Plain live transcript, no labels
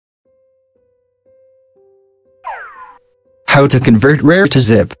How to convert RAR to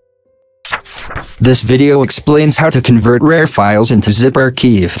zip. This video explains how to convert RAR files into zip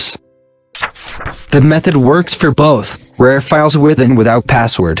archives. The method works for both RAR files with and without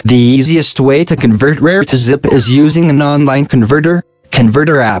password. The easiest way to convert RAR to zip is using an online converter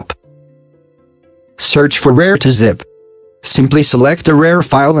app. Search for RAR to zip. Simply select a RAR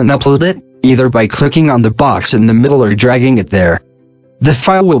file and upload it, either by clicking on the box in the middle or dragging it there. The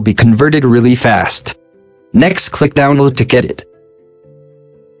file will be converted really fast. Next, click download to get it.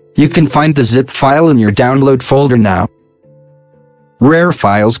 You can find the zip file in your download folder now. RAR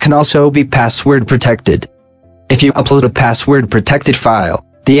files can also be password protected. If you upload a password protected file,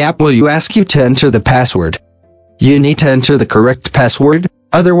 the app will ask you to enter the password. You need to enter the correct password,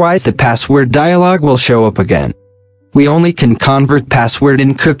 otherwise the password dialog will show up again. We only can convert password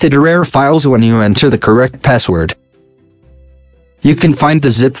encrypted RAR files when you enter the correct password. You can find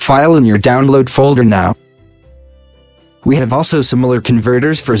the zip file in your download folder now. We have also similar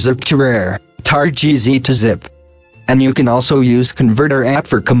converters for zip to RAR, tar-gz to zip. And you can also use Converter app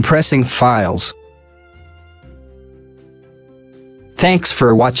for compressing files. Thanks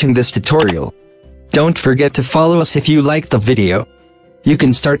for watching this tutorial. Don't forget to follow us if you liked the video. You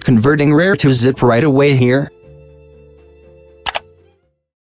can start converting RAR to zip right away here.